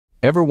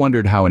Ever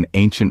wondered how an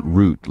ancient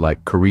root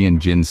like Korean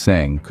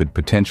ginseng could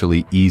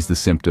potentially ease the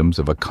symptoms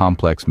of a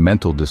complex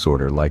mental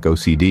disorder like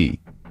OCD?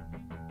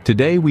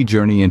 Today we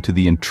journey into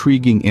the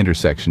intriguing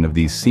intersection of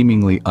these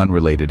seemingly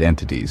unrelated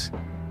entities.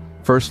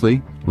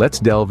 Firstly, let's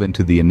delve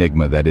into the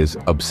enigma that is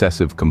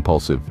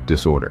obsessive-compulsive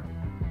disorder.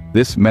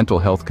 This mental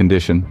health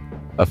condition,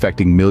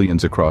 affecting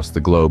millions across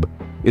the globe,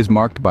 is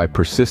marked by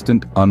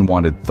persistent,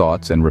 unwanted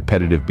thoughts and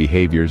repetitive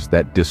behaviors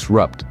that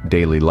disrupt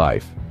daily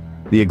life.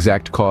 The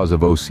exact cause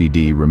of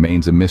OCD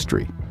remains a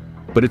mystery,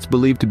 but it's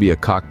believed to be a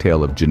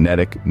cocktail of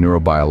genetic,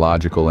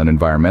 neurobiological, and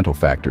environmental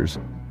factors,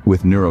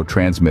 with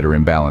neurotransmitter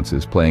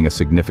imbalances playing a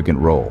significant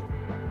role.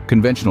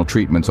 Conventional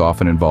treatments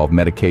often involve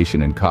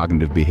medication and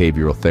cognitive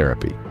behavioral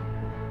therapy.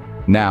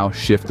 Now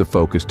shift the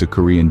focus to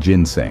Korean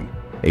ginseng,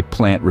 a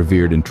plant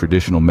revered in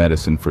traditional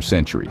medicine for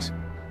centuries.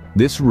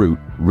 This root,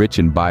 rich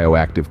in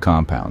bioactive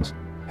compounds,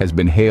 has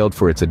been hailed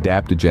for its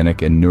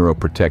adaptogenic and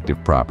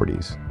neuroprotective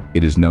properties.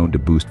 It is known to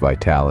boost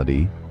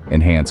vitality,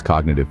 enhance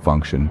cognitive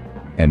function,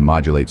 and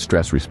modulate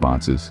stress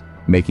responses,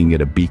 making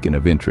it a beacon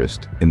of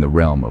interest in the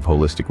realm of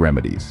holistic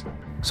remedies.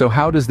 So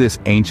how does this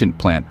ancient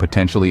plant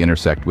potentially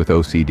intersect with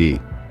OCD?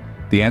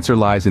 The answer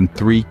lies in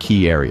three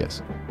key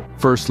areas.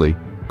 Firstly,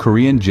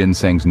 Korean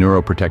ginseng's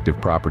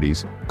neuroprotective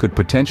properties could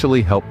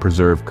potentially help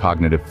preserve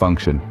cognitive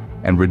function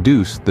and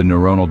reduce the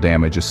neuronal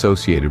damage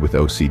associated with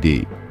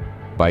OCD.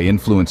 By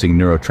influencing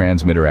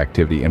neurotransmitter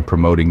activity and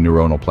promoting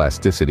neuronal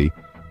plasticity,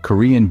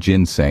 Korean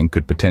ginseng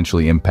could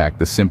potentially impact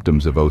the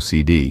symptoms of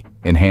OCD,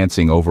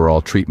 enhancing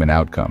overall treatment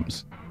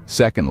outcomes.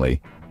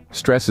 Secondly,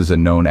 stress is a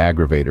known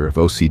aggravator of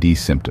OCD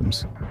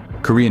symptoms.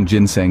 Korean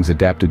ginseng's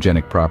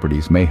adaptogenic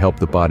properties may help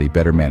the body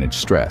better manage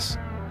stress,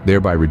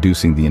 thereby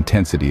reducing the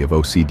intensity of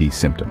OCD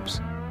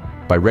symptoms.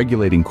 By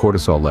regulating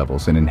cortisol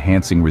levels and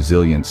enhancing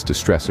resilience to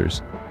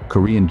stressors,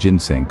 Korean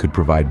ginseng could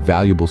provide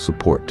valuable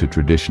support to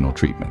traditional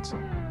treatments.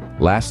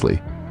 Lastly,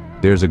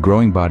 there's a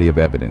growing body of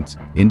evidence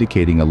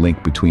indicating a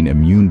link between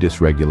immune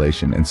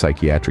dysregulation and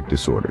psychiatric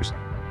disorders,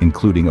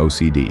 including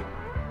OCD.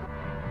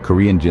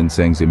 Korean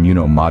ginseng's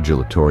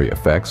immunomodulatory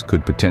effects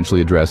could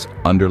potentially address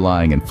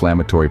underlying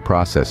inflammatory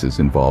processes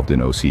involved in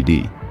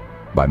OCD.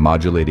 By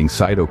modulating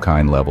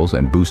cytokine levels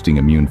and boosting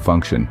immune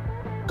function,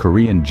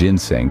 Korean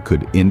ginseng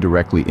could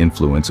indirectly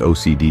influence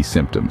OCD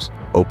symptoms,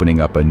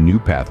 opening up a new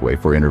pathway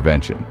for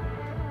intervention.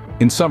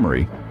 In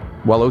summary,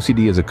 while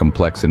OCD is a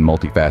complex and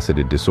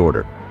multifaceted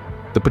disorder,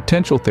 the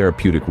potential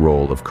therapeutic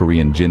role of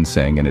Korean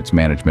ginseng and its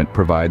management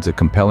provides a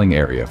compelling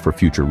area for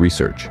future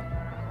research.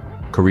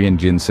 Korean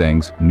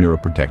ginseng's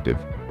neuroprotective,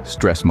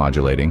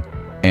 stress-modulating,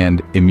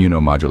 and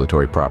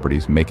immunomodulatory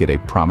properties make it a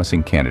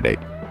promising candidate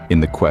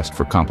in the quest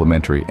for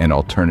complementary and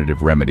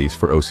alternative remedies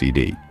for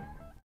OCD.